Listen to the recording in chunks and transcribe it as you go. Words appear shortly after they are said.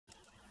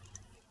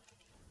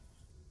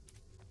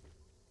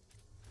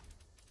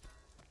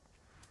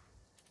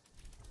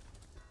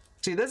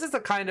See, this is the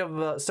kind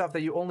of stuff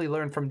that you only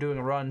learn from doing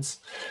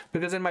runs.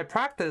 Because in my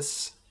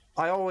practice,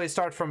 I always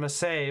start from a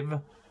save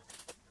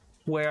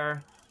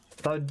where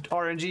the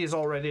RNG is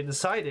already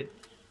decided.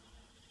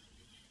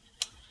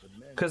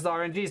 Because the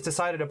RNG is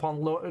decided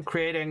upon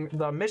creating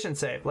the mission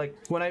save. Like,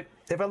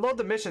 if I load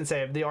the mission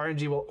save, the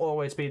RNG will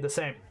always be the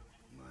same.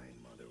 My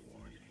mother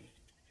warned me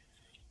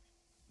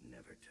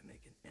never to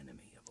make an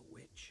enemy of a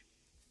witch.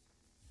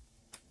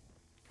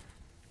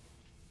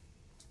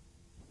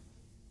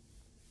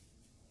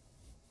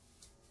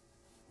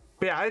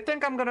 But yeah, I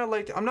think I'm gonna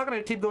I'm not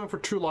gonna keep going for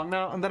too long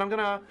now, and then I'm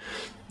gonna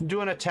do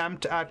an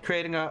attempt at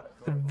creating a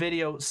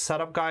video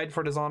setup guide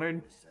for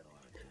Dishonored.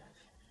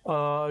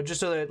 Just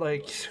so that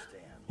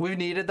we've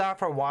needed that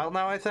for a while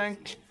now, I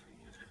think.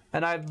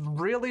 And I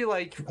really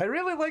like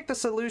the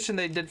solution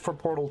they did for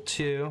Portal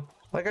 2.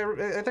 Like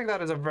I think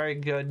that is a very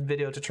good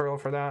video tutorial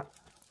for that.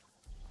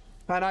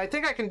 And I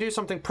think I can do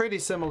something pretty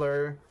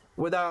similar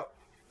without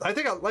I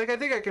think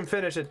I can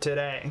finish it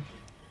today.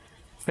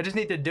 I just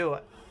need to do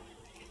it.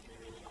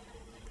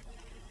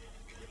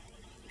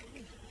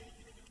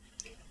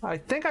 I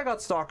think I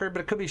got Stalker,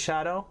 but it could be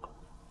Shadow.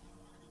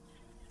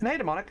 And hey,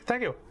 Demonic,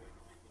 thank you.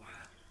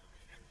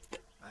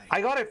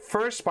 I got it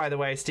first, by the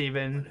way,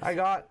 Steven. I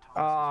got,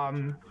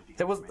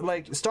 it was,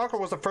 Stalker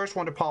was the first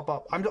one to pop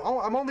up.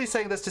 I'm only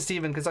saying this to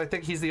Steven because I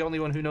think he's the only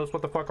one who knows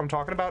what the fuck I'm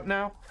talking about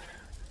now.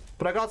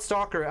 But I got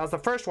Stalker as the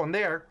first one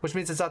there, which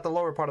means it's at the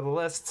lower part of the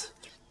list.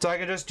 So I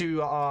can just do,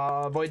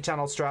 Void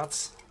Channel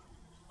strats.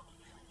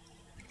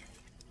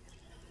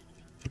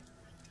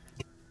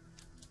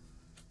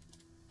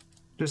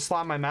 Just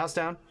slam my mouse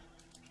down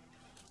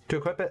to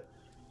equip it.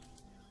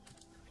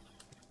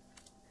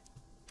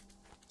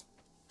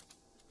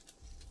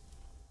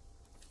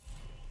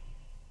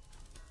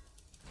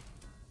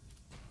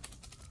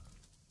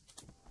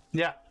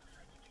 Yeah.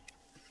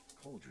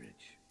 Coldridge.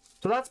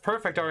 So that's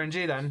perfect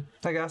RNG then,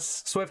 I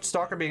guess. Swift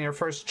Stalker being your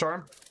first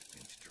charm.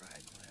 Stride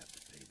will have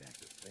to pay back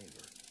the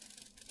favor.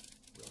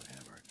 We'll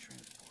have our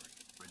transport.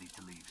 Ready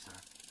to leave, sir?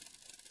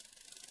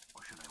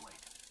 Or should I wait?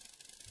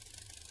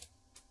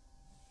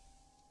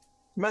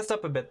 Messed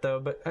up a bit though,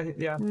 but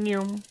yeah.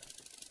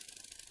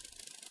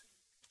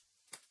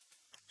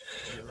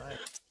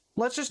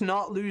 Let's just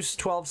not lose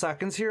 12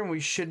 seconds here and we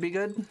should be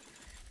good.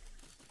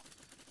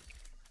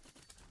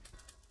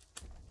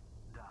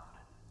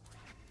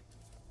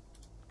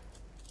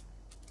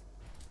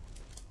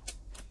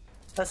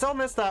 I still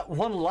missed that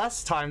one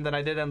less time than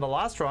I did in the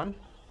last run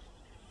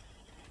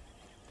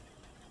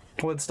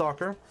with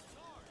Stalker.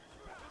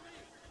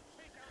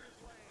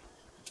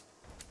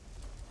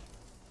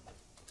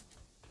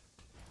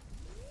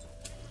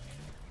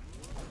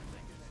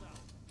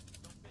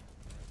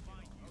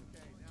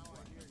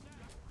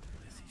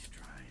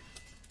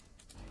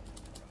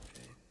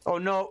 Oh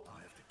no. I'll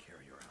have to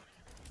carry her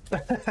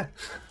out.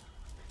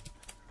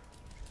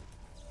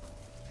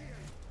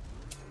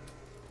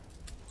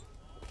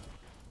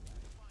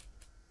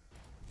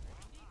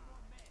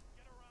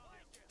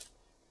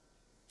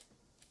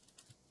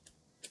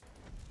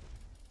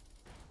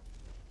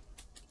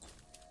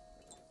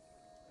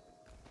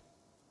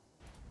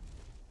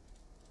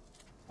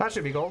 That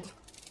should be gold.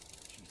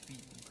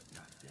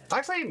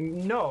 Actually,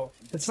 no,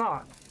 it's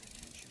not.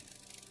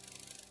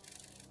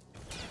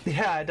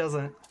 Yeah, it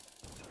doesn't.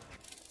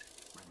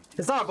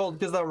 It's not gold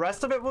because the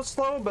rest of it was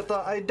slow, but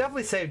I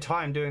definitely saved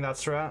time doing that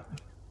strat.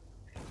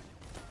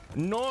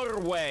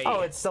 Norway.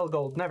 Oh, it's still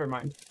gold. Never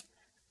mind.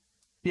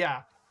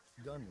 Yeah.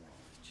 Gun wall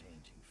is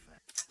changing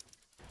fast.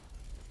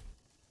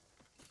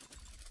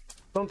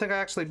 Don't think I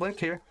actually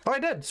blinked here. Oh, I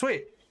did.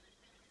 Sweet.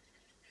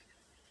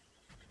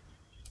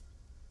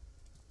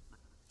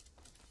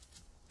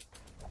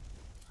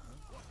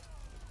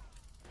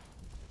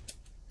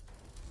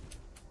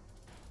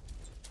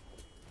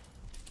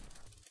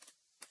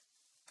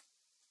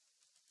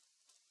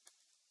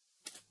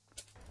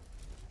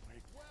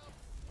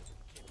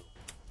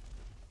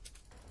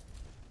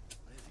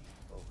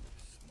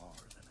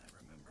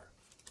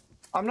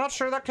 I'm not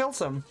sure that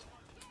kills him.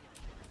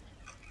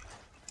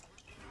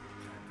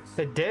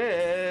 It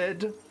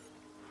did.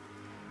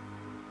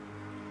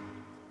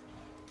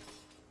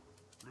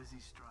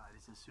 Lizzie's stride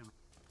is assuming.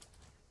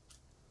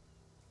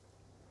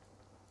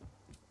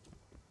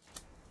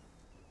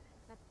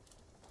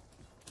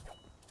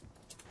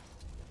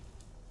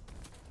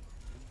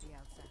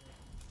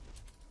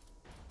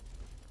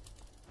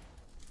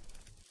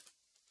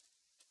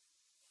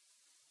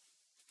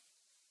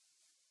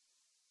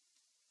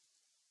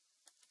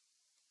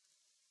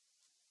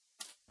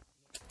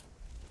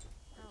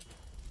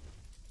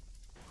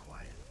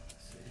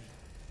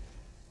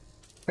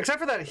 Except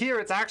for that here,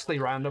 it's actually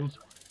random.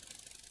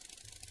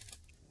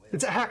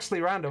 It's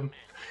actually random.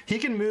 He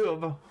can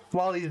move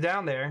while he's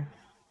down there.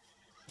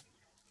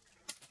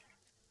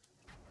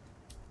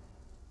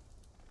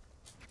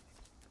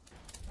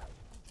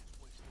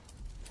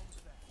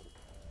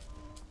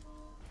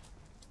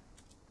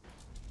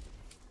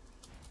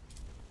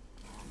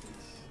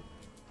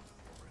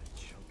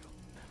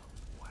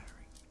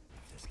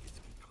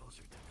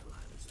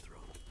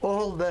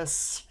 All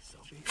this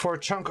for a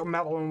chunk of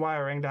metal and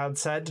wiring, Dad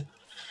said.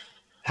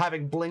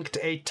 Having blinked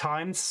 8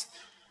 times.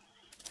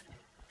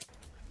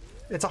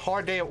 It's a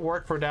hard day at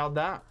work for Dad,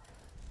 that.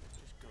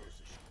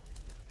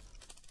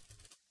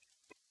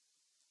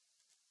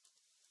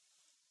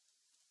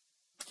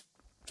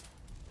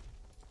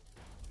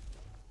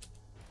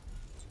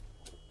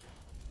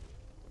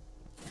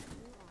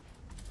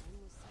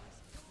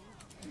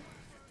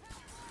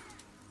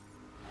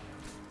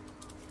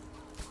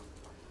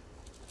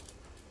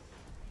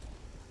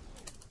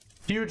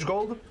 Huge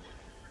gold.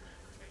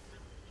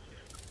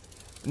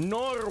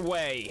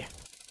 Norway.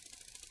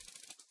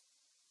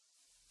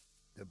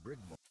 The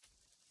Brigmore.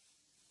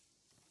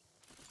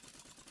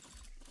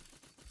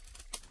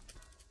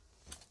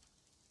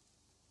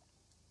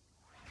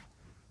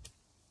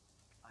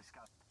 I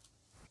scout.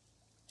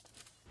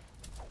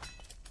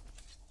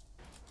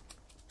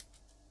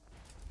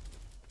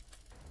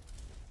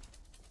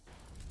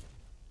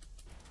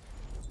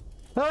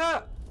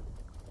 Ah!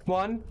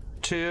 1,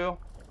 2,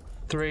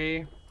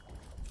 3,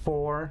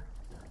 4,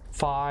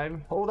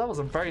 5. Oh, that was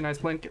a very nice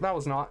blink. That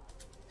was not.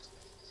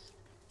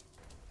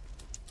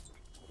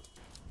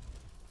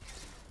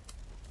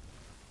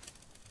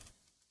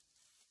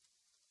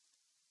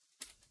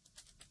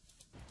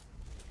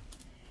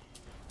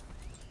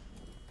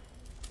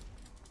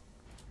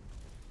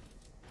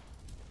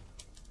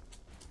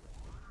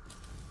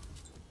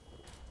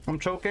 I'm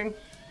choking.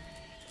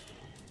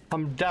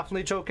 I'm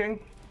definitely choking.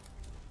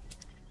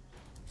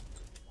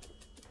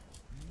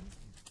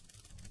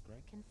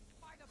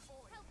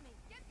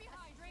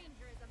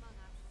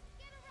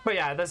 But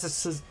yeah, this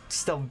is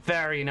still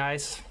very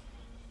nice.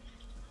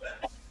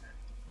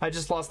 I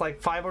just lost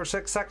like 5 or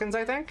 6 seconds,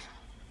 I think.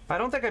 I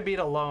don't think I beat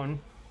alone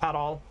at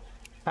all,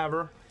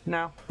 ever,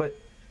 now, but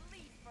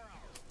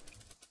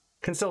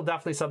can still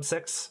definitely sub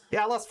 6.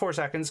 Yeah, I lost 4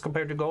 seconds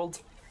compared to gold.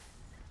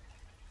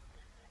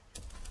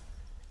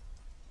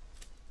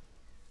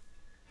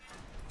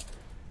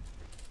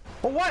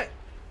 Oh, what?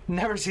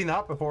 Never seen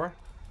that before.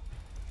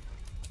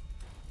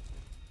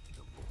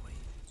 The void.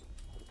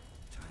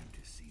 Time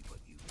to see what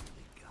you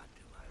really got,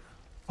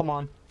 Delilah. Come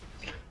on.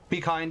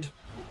 Be kind.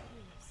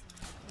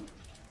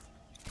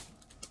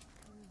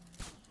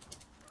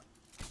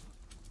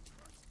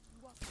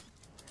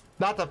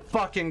 That's a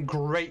fucking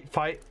great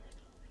fight.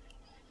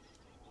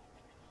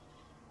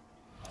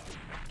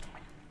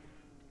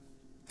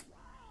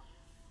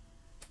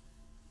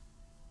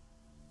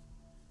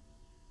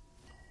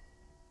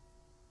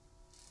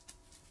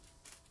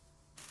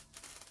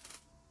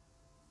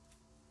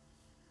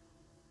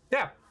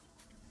 Yeah.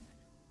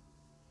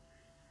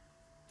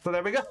 So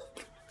there we go.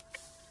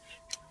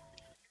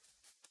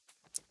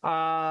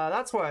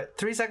 That's what,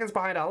 3 seconds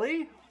behind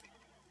Ali?